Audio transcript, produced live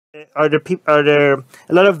Are there a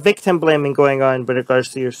lot of victim blaming going on with regards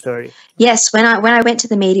to your story? Yes, when I went to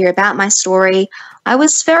the media about my story, I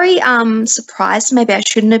was very surprised. Maybe I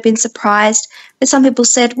shouldn't have been surprised, but some people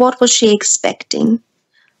said, "What was she expecting?"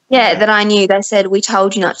 Yeah, that I knew. They said, "We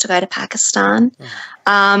told you not to go to Pakistan."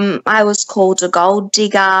 I was called a gold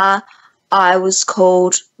digger. I was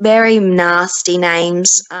called very nasty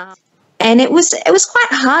names, and it was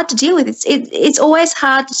quite hard to deal with. It's always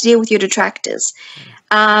hard to deal with your detractors.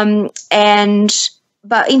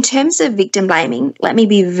 But in terms of victim blaming, let me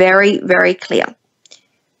be very, very clear.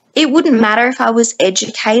 It wouldn't matter if I was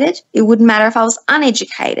educated. It wouldn't matter if I was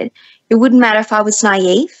uneducated. It wouldn't matter if I was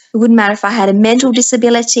naive. It wouldn't matter if I had a mental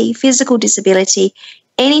disability, physical disability,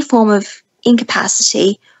 any form of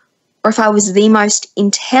incapacity, or if I was the most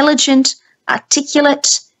intelligent,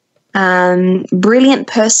 articulate, brilliant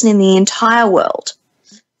person in the entire world.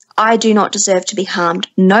 I do not deserve to be harmed.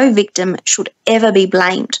 No victim should ever be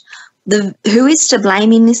blamed. Who is to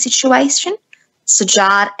blame in this situation?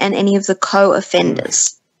 Sajjad and any of the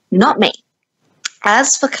co-offenders, not me.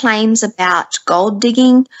 As for claims about gold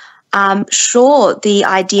digging, sure, the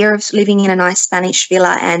idea of living in a nice Spanish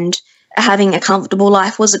villa and having a comfortable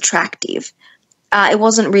life was attractive. It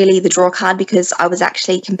wasn't really the draw card because I was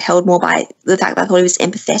actually compelled more by the fact that I thought he was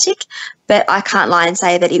empathetic, but I can't lie and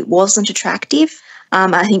say that it wasn't attractive.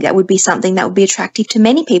 I think that would be something that would be attractive to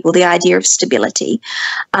many people, the idea of stability.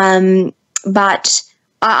 But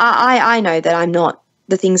I know that I'm not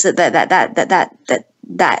the things that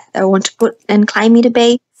I want to put and claim me to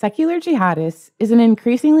be. Secular Jihadists is an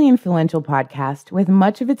increasingly influential podcast with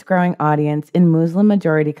much of its growing audience in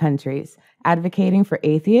Muslim-majority countries, advocating for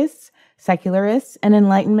atheists, secularists, and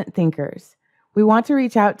Enlightenment thinkers. We want to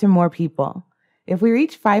reach out to more people. If we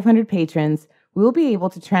reach 500 patrons, we will be able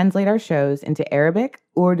to translate our shows into Arabic,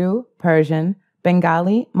 Urdu, Persian,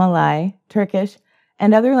 Bengali, Malay, Turkish,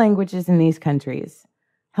 and other languages in these countries.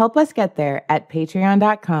 Help us get there at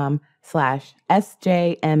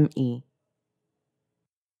patreon.com/SJME.